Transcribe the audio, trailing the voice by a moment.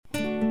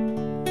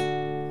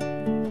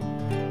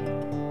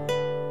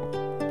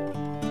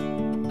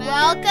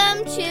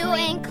Welcome to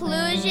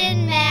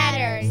Inclusion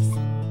Matters,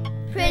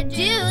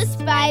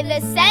 produced by the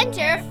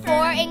Center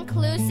for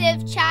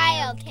Inclusive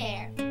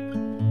Childcare,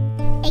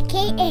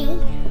 aka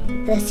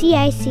the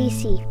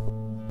CICC.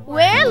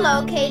 We're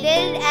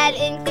located at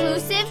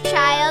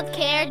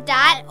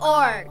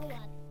inclusivechildcare.org.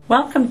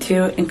 Welcome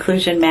to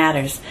Inclusion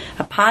Matters,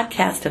 a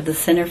podcast of the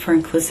Center for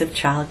Inclusive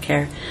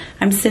Childcare.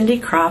 I'm Cindy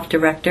Croft,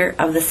 Director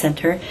of the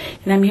Center,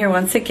 and I'm here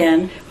once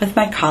again with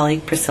my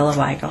colleague Priscilla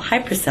Weigel. Hi,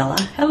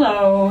 Priscilla.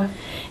 Hello.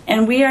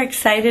 And we are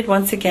excited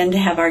once again to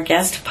have our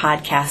guest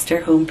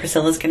podcaster, whom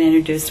Priscilla is going to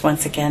introduce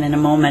once again in a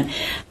moment.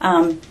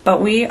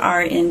 But we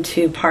are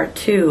into part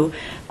 2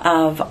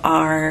 of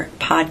our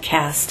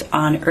podcast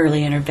on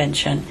early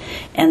intervention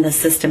and the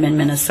system in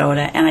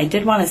Minnesota. And I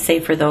did want to say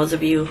for those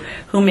of you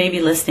who may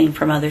be listening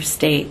from other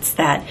states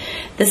that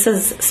this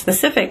is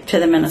specific to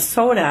the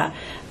Minnesota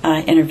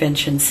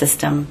intervention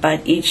system,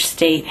 but each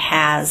state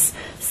has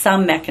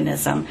some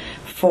mechanism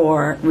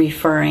for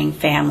referring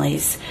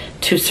families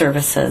to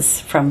services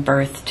from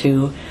birth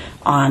to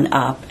on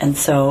up, and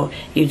so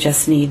you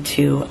just need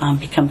to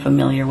become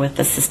familiar with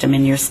the system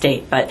in your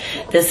state. But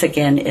this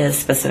again is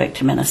specific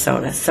to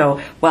Minnesota.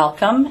 So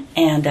welcome,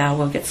 and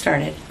we'll get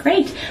started.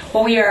 Great.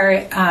 Well, we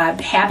are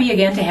happy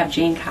again to have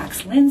Jane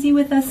Cox Lindsay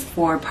with us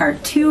for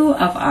part 2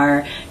 of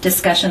our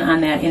discussion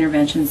on that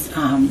interventions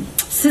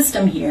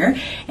system here,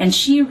 and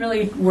she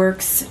really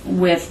works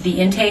with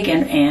the intake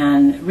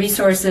and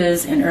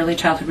resources and early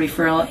childhood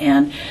referral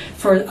and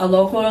for a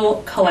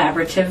local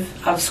collaborative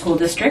of school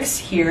districts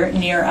here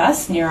near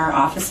us, near our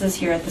offices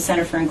here at the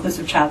Center for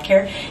Inclusive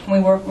Childcare. And we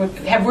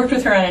have worked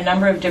with her on a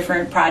number of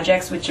different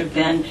projects which have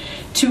been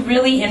to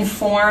really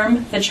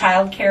inform the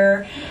child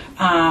care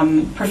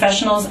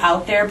professionals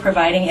out there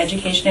providing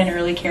education and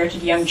early care to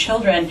young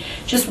children,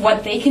 just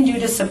what they can do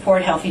to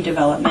support healthy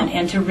development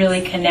and to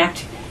really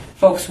connect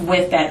folks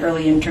with that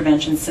early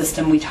intervention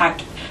system. We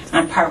talked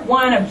on part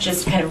 1 of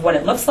just kind of what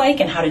it looks like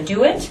and how to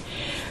do it.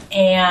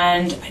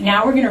 And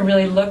now we're going to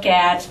really look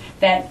at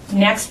that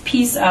next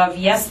piece of,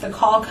 yes, the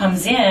call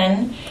comes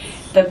in,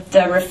 the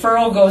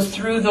referral goes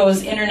through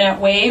those internet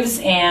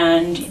waves,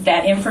 and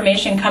that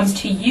information comes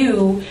to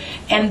you,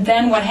 and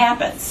then what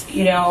happens?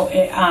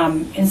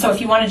 And so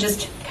if you want to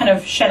just kind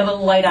of shed a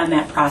little light on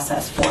that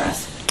process for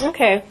us.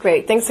 Okay,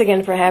 great. Thanks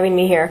again for having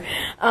me here.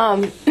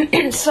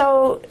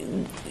 So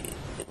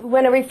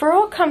when a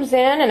referral comes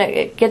in and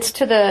it gets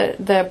to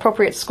the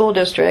appropriate school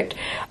district,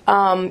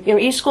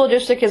 each school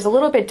district is a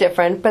little bit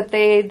different, but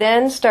they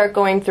then start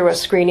going through a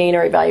screening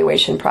or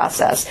evaluation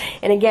process.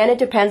 And again, it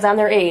depends on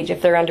their age.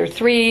 If they're under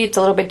 3, it's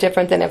a little bit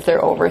different than if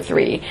they're over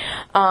 3.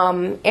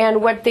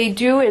 And what they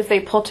do is they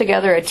pull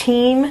together a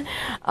team,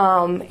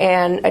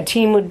 and a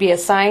team would be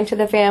assigned to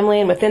the family,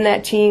 and within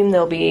that team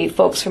there'll be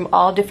folks from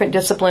all different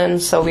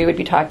disciplines. So we would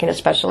be talking a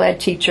special ed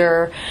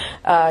teacher,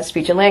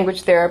 speech and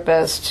language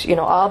therapist,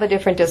 all the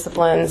different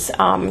disciplines,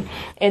 and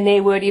they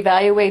would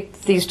evaluate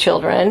these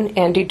children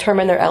and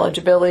determine their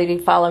eligibility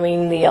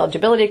following the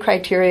eligibility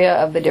criteria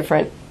of the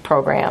different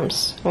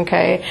programs.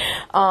 Okay,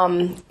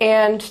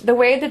 and the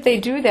way that they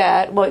do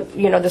that,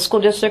 the school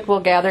district will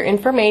gather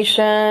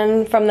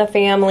information from the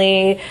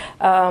family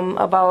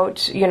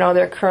about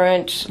their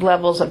current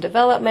levels of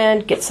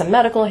development, get some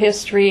medical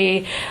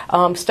history,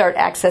 start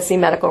accessing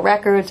medical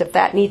records if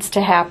that needs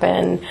to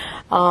happen,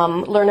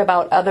 learn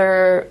about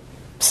other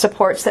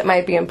supports that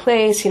might be in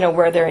place,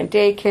 where they're in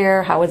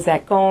daycare, how is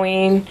that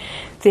going,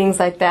 things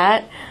like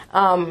that.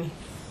 And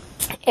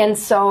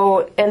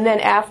then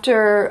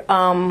after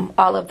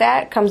all of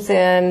that comes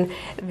in,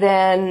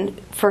 then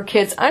for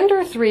kids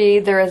under 3,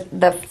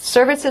 the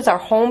services are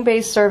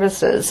home-based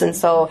services, and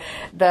so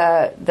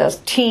the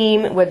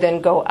team would then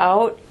go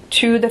out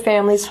to the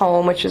family's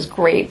home, which is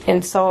great,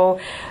 and so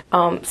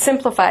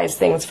simplifies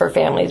things for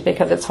families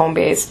because it's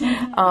home-based.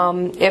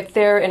 Mm-hmm. If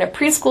they're in a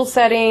preschool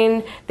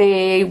setting,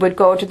 they would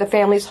go to the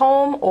family's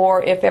home,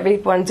 or if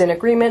everyone's in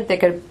agreement, they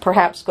could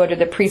perhaps go to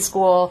the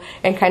preschool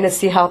and kind of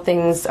see how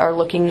things are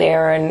looking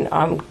there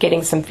and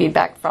getting some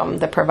feedback from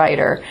the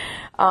provider.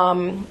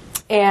 And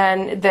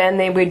then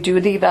they would do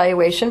the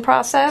evaluation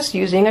process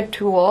using a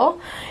tool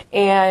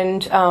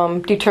and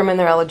determine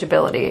their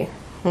eligibility.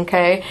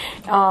 Okay.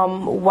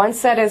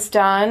 Once that is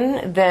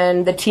done,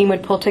 then the team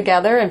would pull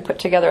together and put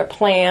together a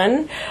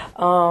plan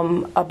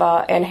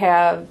and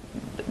have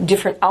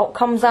different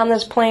outcomes on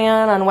this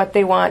plan, on what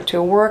they want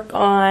to work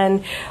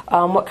on,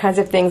 what kinds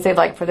of things they'd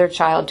like for their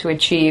child to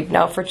achieve.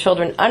 Now, for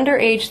children under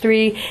age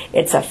 3,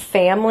 it's a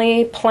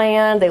family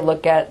plan. They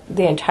look at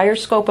the entire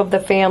scope of the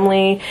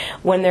family.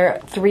 When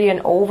they're 3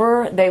 and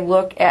over, they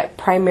look at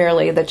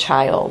primarily the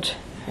child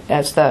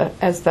as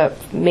the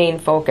main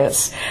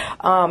focus.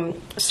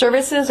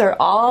 Services are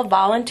all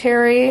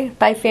voluntary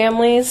by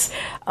families,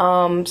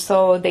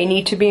 so they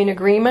need to be in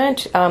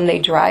agreement. They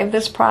drive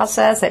this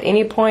process at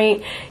any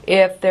point.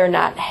 If they're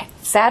not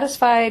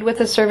satisfied with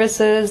the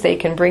services, they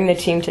can bring the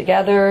team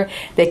together,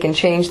 they can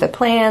change the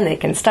plan, they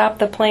can stop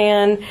the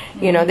plan,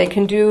 they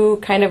can do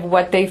kind of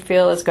what they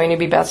feel is going to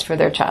be best for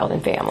their child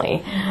and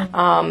family.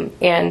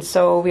 And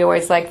so we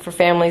always like for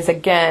families,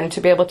 again,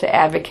 to be able to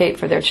advocate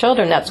for their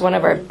children. That's one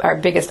of our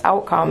biggest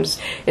outcomes,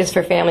 is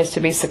for families to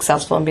be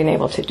successful in being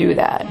able to do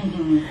that.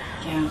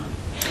 Yeah.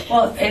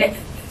 Well, it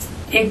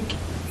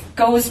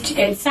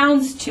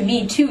sounds to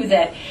me too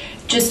that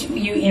just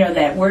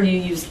that word you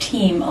use,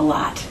 team, a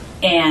lot.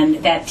 And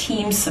that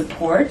team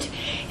support,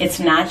 it's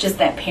not just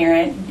that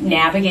parent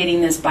navigating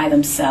this by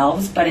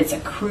themselves, but it's a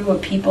crew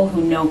of people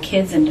who know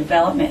kids and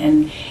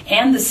development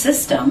and the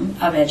system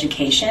of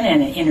education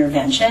and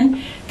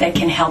intervention that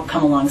can help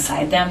come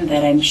alongside them,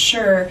 that I'm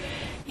sure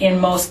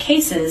in most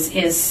cases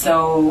is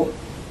so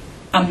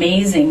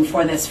amazing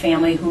for this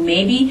family who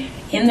maybe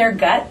in their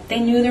gut they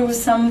knew there was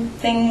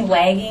something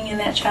lagging in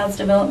that child's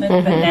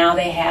development, but now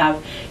they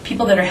have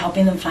people that are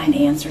helping them find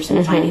answers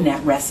and finding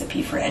that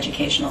recipe for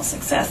educational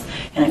success.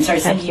 And I'm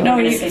sorry, Cindy, you were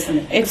going to say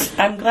something.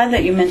 I'm glad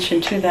that you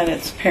mentioned too that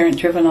it's parent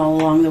driven all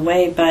along the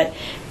way, but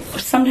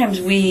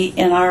sometimes we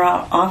in our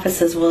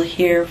offices will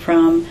hear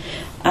from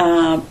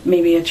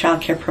maybe a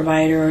child care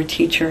provider or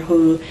teacher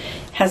who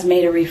has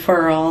made a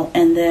referral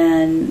and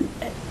then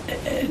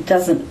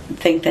doesn't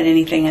think that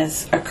anything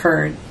has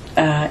occurred,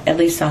 at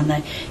least on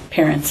the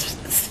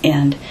parents'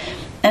 end.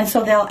 And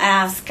so they'll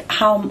ask,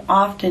 how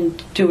often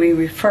do we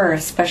refer,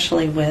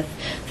 especially with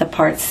the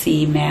Part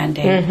C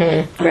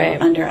mandate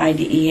under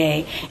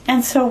IDEA?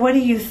 And so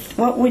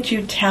what would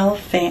you tell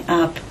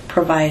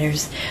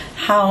providers?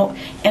 How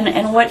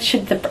and what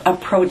should the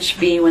approach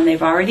be when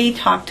they've already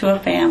talked to a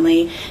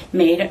family,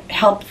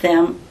 helped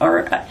them,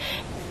 or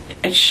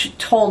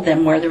told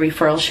them where the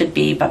referral should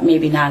be, but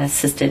maybe not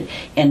assisted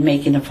in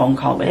making a phone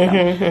call with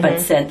them,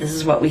 but said, this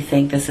is what we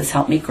think, this has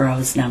helped me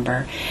grow's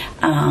number.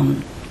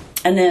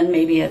 And then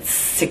maybe it's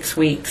 6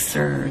 weeks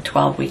or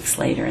 12 weeks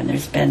later and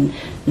there's been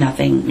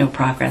no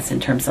progress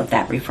in terms of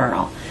that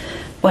referral.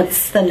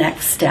 What's the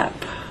next step?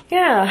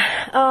 Yeah,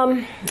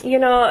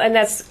 and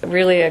that's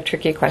really a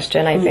tricky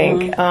question, I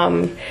think,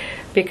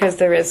 because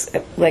there is,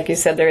 like you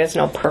said, there is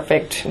no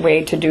perfect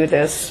way to do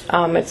this.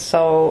 It's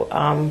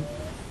so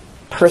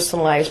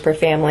personalized per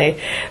family.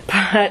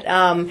 But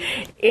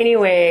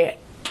anyway,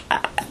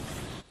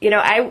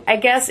 I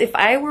guess if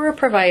I were a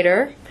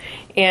provider,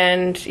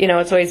 and,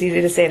 it's always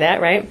easy to say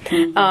that, right?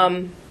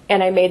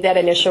 And I made that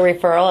initial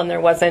referral and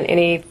there wasn't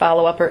any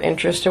follow-up or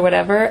interest or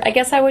whatever, I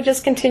guess I would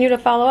just continue to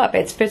follow up.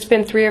 If it's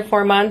been 3 or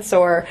 4 months,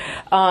 or,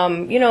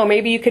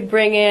 maybe you could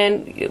bring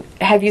in,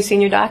 have you seen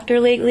your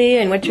doctor lately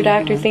and what's your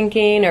doctor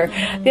thinking? Or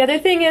the other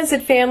thing is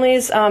that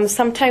families,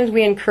 sometimes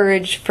we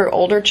encourage for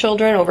older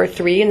children, over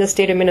 3 in the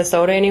state of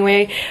Minnesota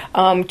anyway,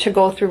 to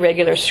go through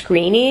regular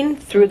screening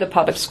through the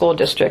public school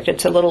district.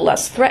 It's a little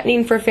less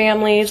threatening for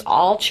families.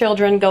 All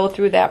children go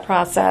through that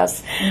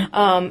process.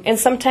 And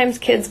sometimes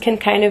kids can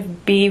kind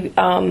of be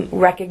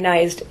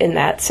recognized in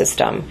that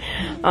system.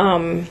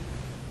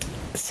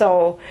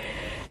 So,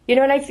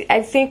 and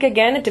I think,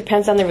 again, it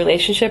depends on the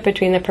relationship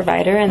between the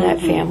provider and that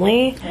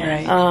family.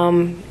 Right.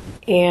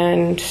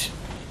 And,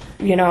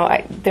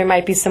 there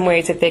might be some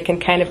ways that they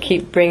can kind of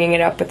keep bringing it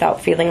up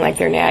without feeling like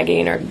they're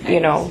nagging or,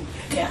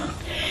 Yeah.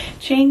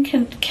 Jane,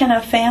 can a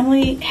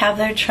family have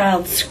their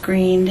child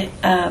screened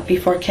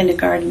before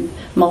kindergarten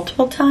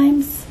multiple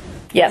times?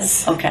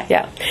 Yes. Okay.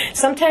 Yeah.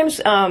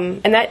 Sometimes,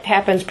 and that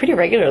happens pretty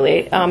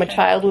regularly, a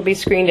child will be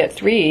screened at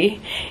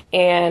 3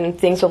 and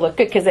things will look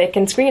good because they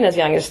can screen as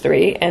young as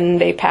 3 and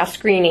they pass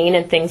screening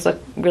and things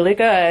look really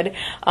good.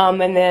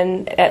 And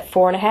then at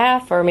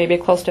 4.5 or maybe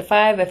close to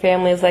 5, a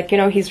family is like,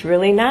 he's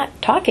really not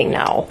talking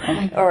now.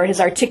 Or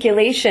his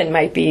articulation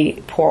might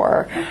be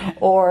poor.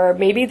 Or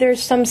maybe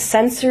there's some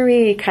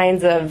sensory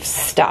kinds of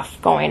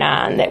stuff going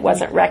on that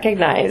wasn't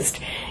recognized,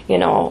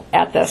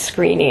 at the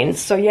screening.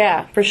 So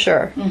yeah, for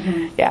sure.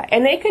 Yeah,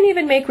 and they can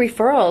even make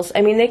referrals.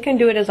 I mean, they can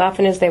do it as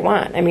often as they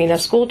want. I mean, a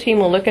school team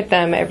will look at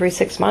them every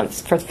 6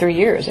 months for 3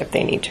 years if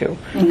they need to.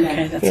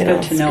 Okay, that's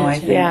good to know, I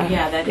think.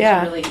 Yeah, that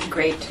is really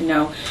great to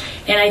know.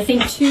 And I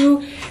think,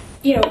 too,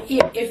 if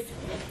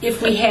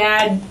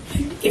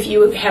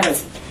you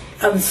have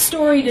a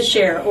story to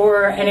share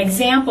or an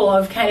example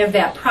of kind of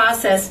that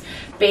process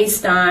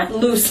based on,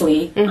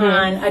 loosely,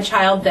 on a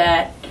child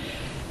that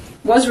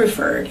was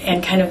referred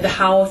and kind of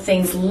how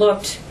things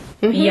looked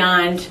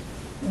beyond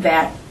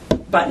that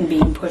button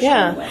being pushed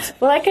on the website.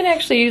 Well, I can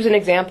actually use an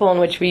example in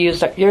which we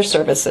used your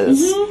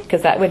services,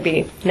 because that would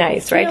be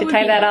nice, right, to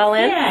tie that all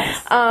in?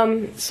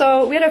 Yes.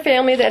 So we had a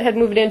family that had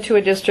moved into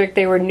a district.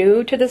 They were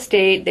new to the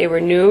state. They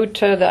were new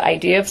to the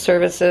idea of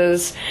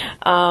services.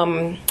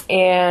 And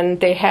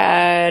they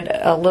had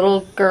a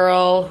little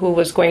girl who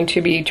was going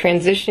to be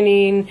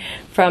transitioning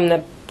from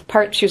the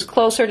part, she was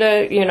closer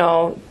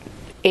to,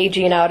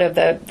 aging out of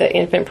the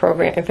infant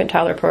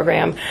toddler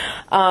program.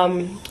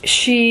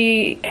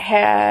 She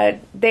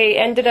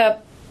ended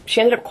up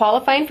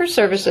qualifying for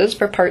services,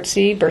 for Part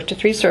C, birth to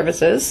 3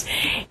 services,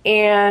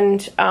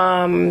 and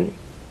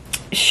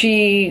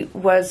she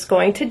was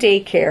going to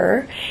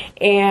daycare,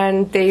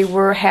 and they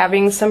were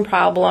having some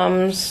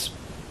problems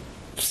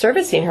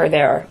servicing her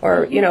there,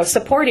 or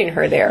supporting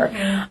her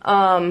there.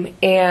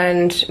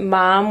 And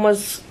Mom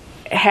was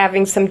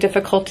having some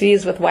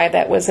difficulties with why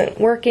that wasn't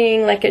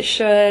working like it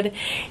should.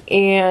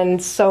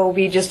 And so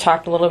we just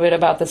talked a little bit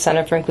about the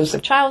Center for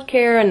Inclusive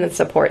Childcare and the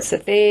supports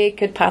that they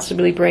could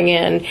possibly bring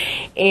in.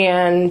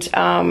 And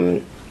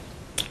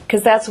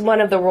because that's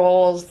one of the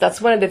roles, that's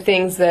one of the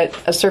things that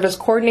a service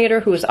coordinator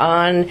who's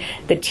on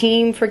the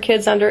team for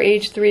kids under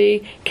age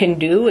 3 can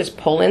do, is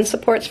pull in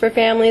supports for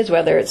families,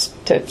 whether it's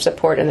to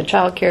support in the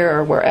child care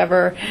or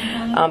wherever,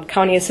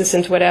 county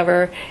assistants,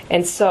 whatever.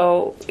 And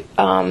so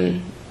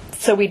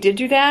so we did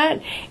do that,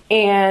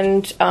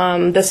 and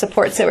the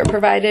supports that were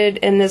provided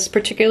in this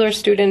particular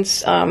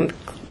student's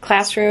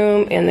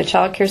classroom in the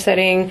child care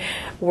setting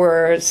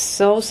were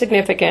so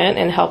significant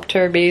and helped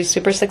her be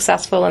super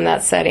successful in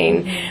that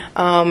setting.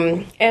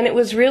 And it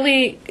was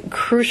really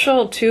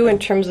crucial, too, in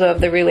terms of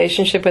the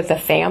relationship with the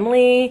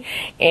family,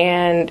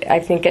 and I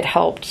think it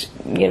helped,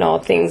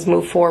 things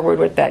move forward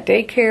with that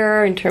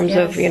daycare in terms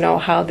of,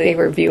 how they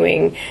were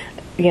viewing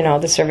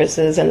the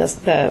services and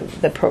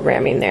the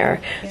programming there.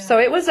 Yeah. So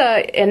it was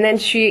and then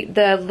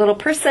the little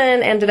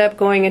person ended up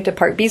going into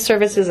Part B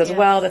services as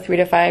well, the 3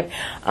 to 5,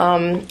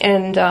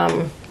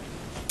 and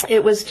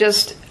it was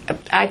just,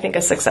 I think,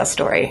 a success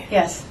story.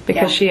 Yes.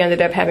 Because she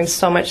ended up having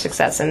so much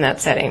success in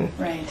that setting.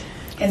 Right.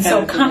 And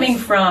so coming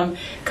from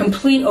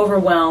complete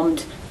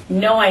overwhelmed,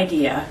 no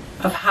idea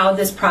of how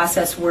this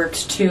process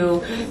works,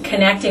 to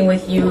connecting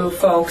with you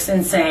folks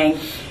and saying,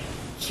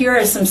 here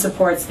are some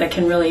supports that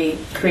can really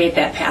create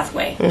that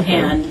pathway,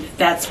 and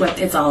that's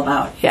what it's all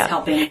about. Yeah. It's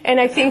helping. And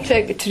I think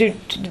to do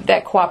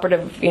that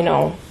cooperative,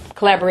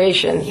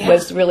 collaboration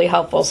was really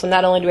helpful. So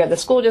not only do we have the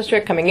school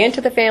district coming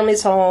into the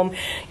family's home,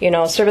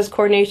 service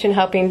coordination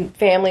helping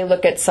family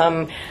look at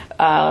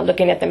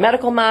looking at the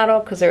medical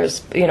model, because there's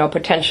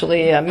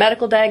potentially a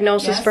medical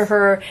diagnosis for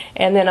her,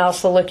 and then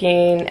also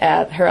looking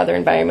at her other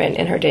environment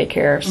in her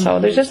daycare. So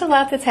there's just a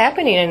lot that's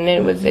happening,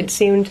 and it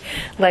seemed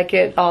like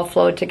it all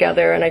flowed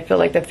together, and I feel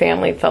like the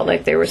family felt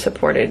like they were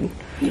supported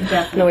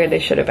in the way they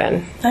should have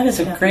been. That is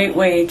a great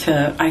way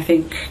to, I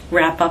think,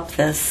 wrap up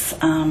this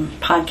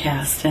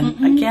podcast.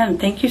 And again,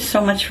 thank you so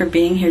much for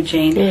being here,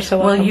 Jane. You're so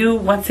welcome. Will you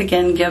once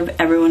again give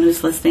everyone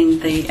who's listening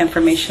the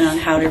information on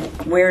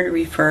where to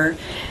refer?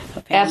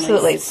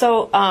 Absolutely.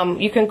 So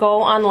you can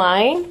go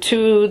online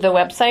to the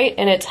website,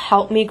 and it's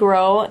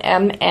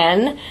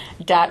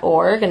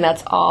helpmegrowmn.org, and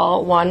that's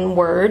all one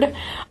word.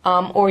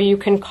 Or you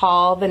can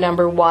call the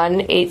number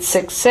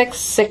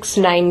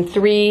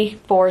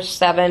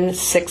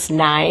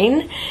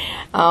 1-866-693-4769,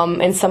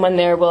 and someone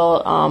there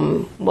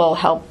will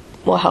help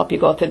you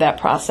go through that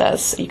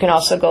process. You can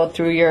also go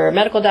through your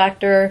medical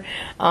doctor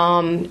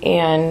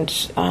and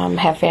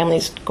have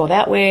families go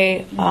that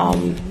way.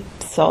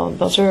 So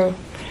those are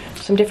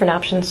some different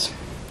options.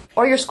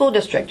 Or your school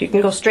district. You can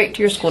go straight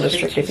to your school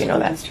district if you know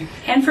that.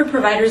 And for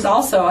providers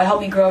also,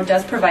 Help Me Grow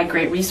does provide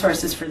great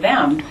resources for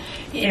them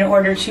in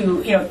order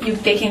to,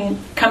 they can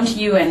come to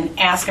you and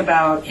ask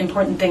about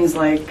important things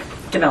like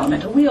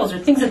developmental wheels or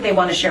things that they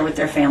want to share with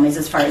their families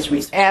as far as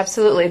resources.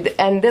 Absolutely.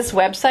 And this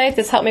website,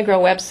 this Help Me Grow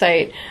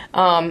website,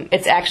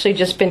 it's actually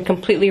just been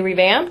completely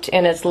revamped,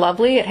 and it's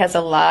lovely. It has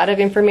a lot of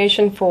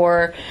information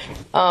for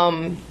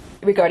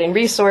regarding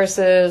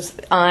resources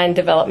on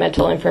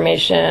developmental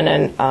information,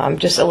 and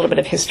just a little bit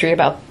of history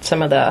about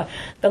some of the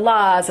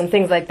laws and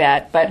things like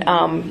that. But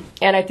and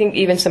I think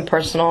even some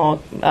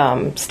personal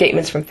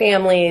statements from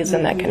families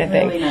and that kind of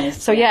thing. Really nice.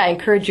 So I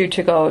encourage you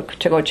to go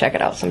check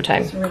it out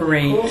sometime. Really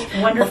Great.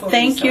 Cool. Wonderful. Well,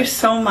 thank you resource.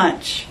 so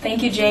much.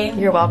 Thank you, Jane.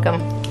 You're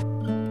welcome.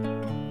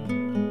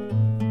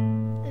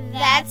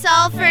 That's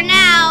all for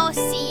now.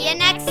 See you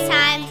next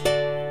time.